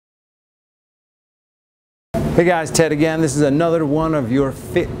Hey guys, Ted again. This is another one of your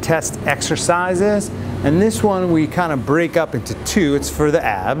fit test exercises. And this one we kind of break up into two. It's for the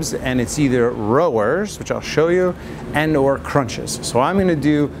abs, and it's either rowers, which I'll show you, and or crunches. So I'm gonna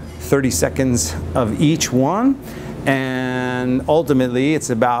do 30 seconds of each one. And ultimately it's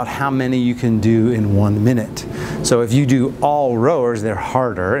about how many you can do in 1 minute. So if you do all rowers, they're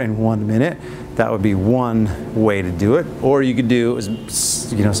harder in 1 minute. That would be one way to do it. Or you could do,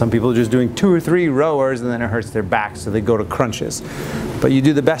 you know, some people are just doing 2 or 3 rowers and then it hurts their back, so they go to crunches. But you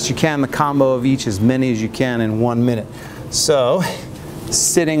do the best you can, the combo of each, as many as you can in 1 minute. So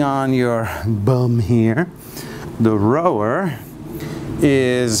sitting on your bum here, the rower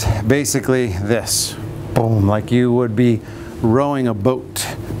is basically this. Boom, like you would be rowing a boat,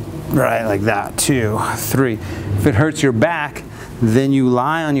 right? Like that, 2, 3. If it hurts your back, then you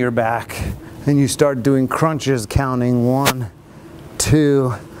lie on your back and you start doing crunches, counting 1,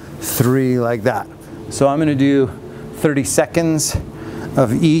 2, 3, like that. So I'm gonna do 30 seconds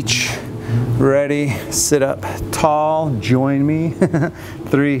of each. Ready, sit up tall, join me.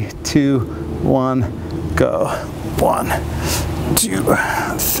 3, 2, 1, go. 1, 2,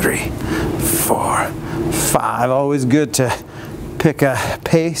 3, 4, 5. Always good to pick a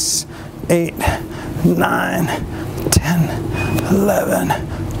pace. 8, 9, 10,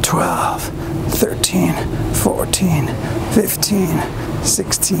 11, 12, 13, 14, 15,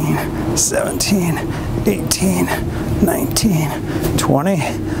 16, 17, 18, 19, 20,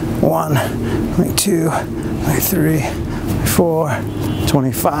 1, 22, 23, 24,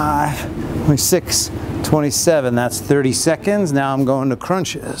 25, 26, 27. That's 30 seconds. Now I'm going to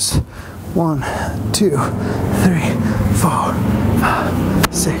crunches. 1, 2, 3, 4,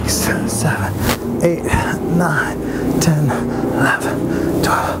 5, 6, 7, 8, 9, 10, 11,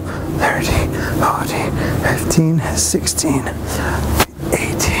 12, 13, 14, 15, 16,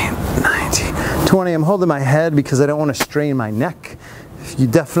 18, 19, 20. I'm holding my head because I don't want to strain my neck. You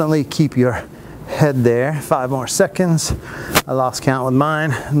definitely keep your head there. 5 more seconds. I lost count with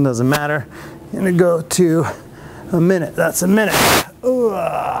mine. It doesn't matter. I'm gonna go to a minute. That's a minute. Ooh,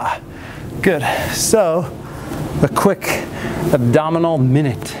 good. So, a quick abdominal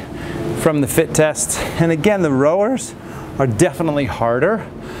minute from the fit test. And again, the rowers are definitely harder.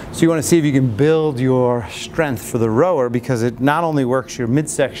 So you want to see if you can build your strength for the rower, because it not only works your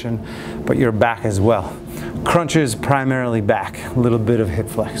midsection, but your back as well. Crunches primarily back, a little bit of hip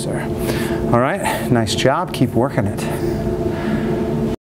flexor. All right, nice job. Keep working it.